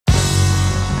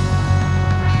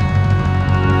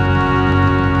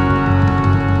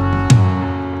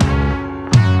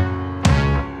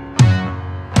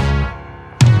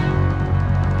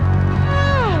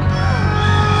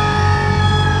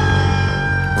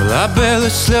Well, I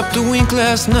barely slept a wink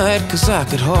last night, 'cause I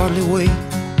could hardly wait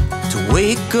to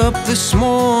wake up this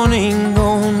morning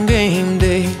on game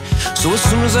day. So as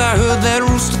soon as I heard that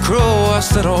rooster crow, I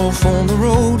set off on the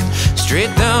road,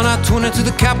 straight down I-20 to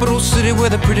the capital city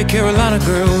where the pretty Carolina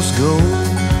girls go.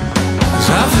 'Cause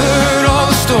I've heard all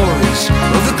the stories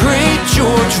of the great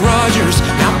George Rogers.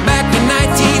 Now back in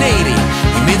 1980,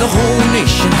 he made the whole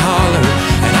nation holler.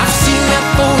 And I've seen that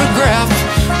photograph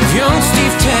of young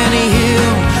Steve Tannehill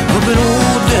up in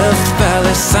old Death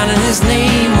Valley, signing his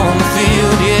name on the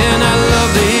field. Yeah, and I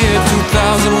love to hear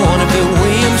 2001 of Bill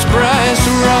Williams, Bryce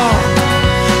Rock.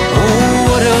 Oh,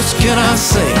 what else can I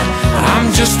say?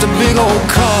 I'm just a big old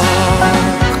cock.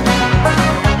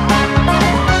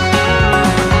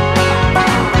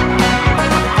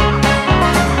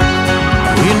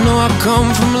 I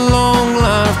come from a long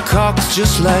line of cocks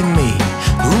just like me,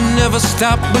 who never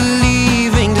stop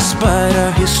believing despite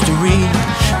our history.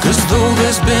 'Cause though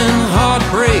there's been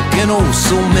heartbreak and oh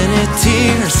so many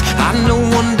tears, I know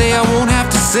one day I won't have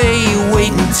to say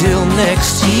wait until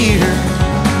next year.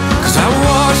 'Cause I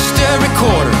watched every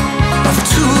quarter of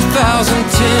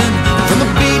 2010, from the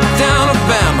beat down of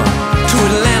Bama to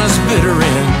Atlanta's bitter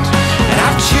end. And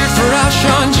I've cheered for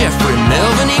Alshon Jeffrey,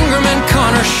 Melvin Ingram and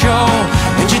Connor Shaw,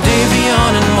 and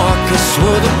Jadavion and Marcus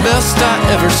were the best I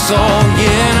ever saw.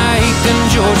 Yeah, and I hate them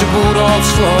Georgia Bulldogs,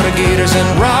 Florida Gators, and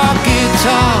Rocky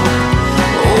Top.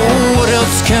 Oh, what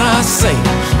else can I say?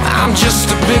 I'm just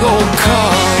a big old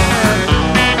cock.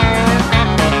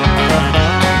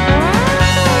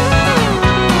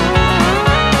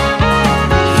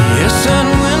 Yes, and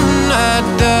when I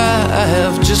die, I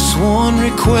have just one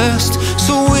request.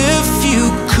 So if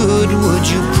you could, would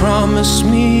you promise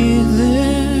me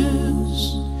this?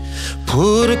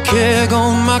 Put a keg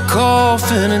on my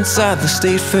coffin inside the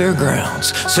state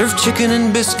fairgrounds. Serve chicken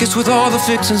and biscuits with all the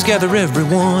fixings. Gather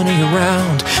everyone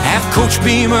around. Have Coach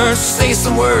Beamer say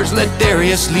some words. Let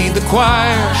Darius lead the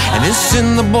choir. And then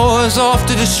send the boys off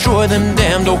to destroy them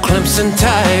damned old Clemson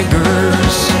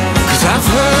Tigers. 'Cause I've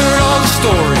heard all the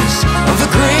stories of the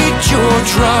great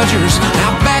George Rogers.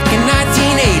 Now back in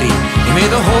 1980, he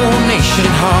made the whole nation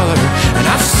holler. And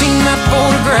I've seen that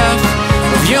photograph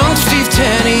of young Steve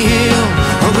Tannehill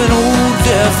up in old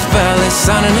Death Valley,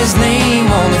 signing his name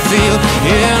on the field.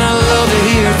 Yeah, and I love to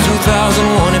hear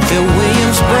 2001 and Bill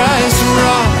Williams, Bryce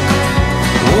Rock.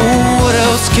 Oh, what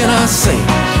else can I say?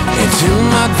 Until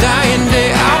my dying day,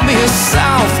 I'll be a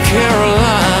South Carolina